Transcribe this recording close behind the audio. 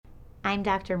I'm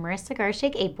Dr. Marissa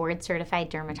Garshik, a board-certified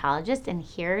dermatologist, and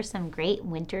here are some great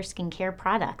winter skincare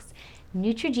products.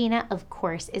 Neutrogena, of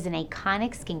course, is an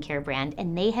iconic skincare brand,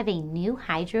 and they have a new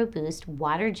Hydro Boost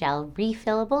Water Gel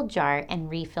refillable jar and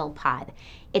refill pod.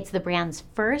 It's the brand's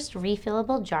first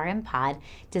refillable jar and pod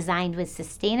designed with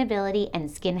sustainability and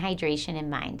skin hydration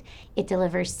in mind. It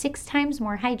delivers 6 times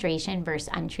more hydration versus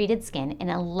untreated skin in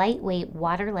a lightweight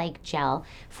water-like gel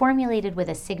formulated with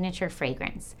a signature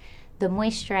fragrance. The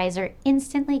moisturizer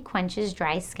instantly quenches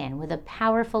dry skin with a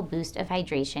powerful boost of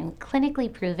hydration,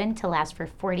 clinically proven to last for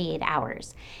 48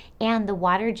 hours. And the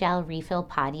water gel refill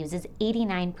pod uses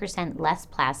 89% less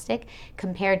plastic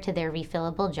compared to their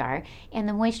refillable jar, and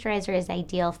the moisturizer is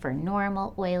ideal for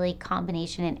normal, oily,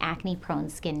 combination, and acne-prone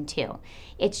skin too.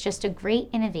 It's just a great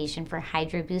innovation for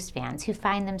Hydro Boost fans who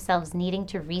find themselves needing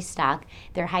to restock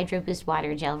their Hydro Boost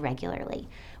water gel regularly.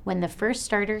 When the first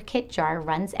starter kit jar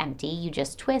runs empty, you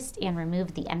just twist and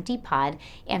remove the empty pod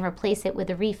and replace it with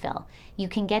a refill. You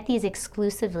can get these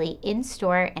exclusively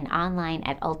in-store and online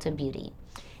at Ulta Beauty.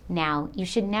 Now, you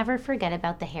should never forget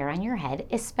about the hair on your head,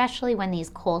 especially when these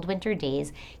cold winter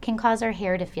days can cause our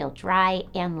hair to feel dry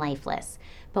and lifeless.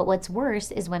 But what's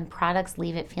worse is when products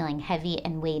leave it feeling heavy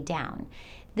and weighed down.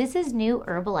 This is new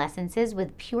herbal essences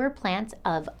with pure plants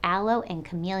of aloe and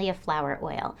camellia flower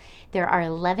oil. There are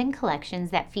 11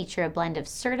 collections that feature a blend of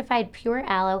certified pure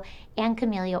aloe and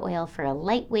camellia oil for a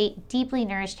lightweight, deeply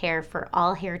nourished hair for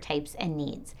all hair types and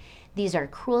needs. These are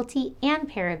cruelty and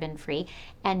paraben free,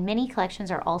 and many collections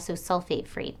are also sulfate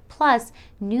free. Plus,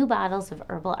 new bottles of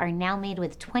herbal are now made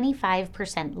with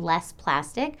 25% less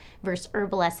plastic versus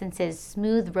Herbal Essence's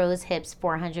Smooth Rose Hips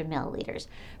 400 milliliters.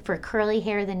 For curly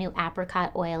hair, the new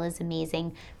apricot oil is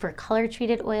amazing. For color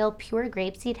treated oil, pure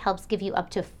grapeseed helps give you up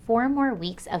to 4 more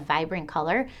weeks of vibrant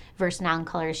color versus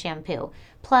non-color shampoo.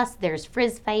 Plus, there's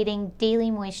frizz fighting,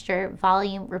 daily moisture,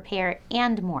 volume, repair,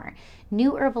 and more.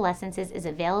 New Herbal Essences is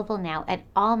available now at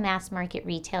all mass market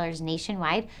retailers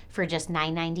nationwide for just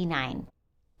 $9.99.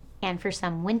 And for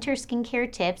some winter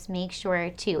skincare tips, make sure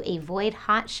to avoid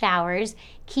hot showers,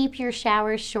 keep your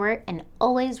showers short, and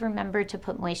always remember to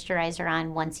put moisturizer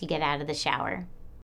on once you get out of the shower.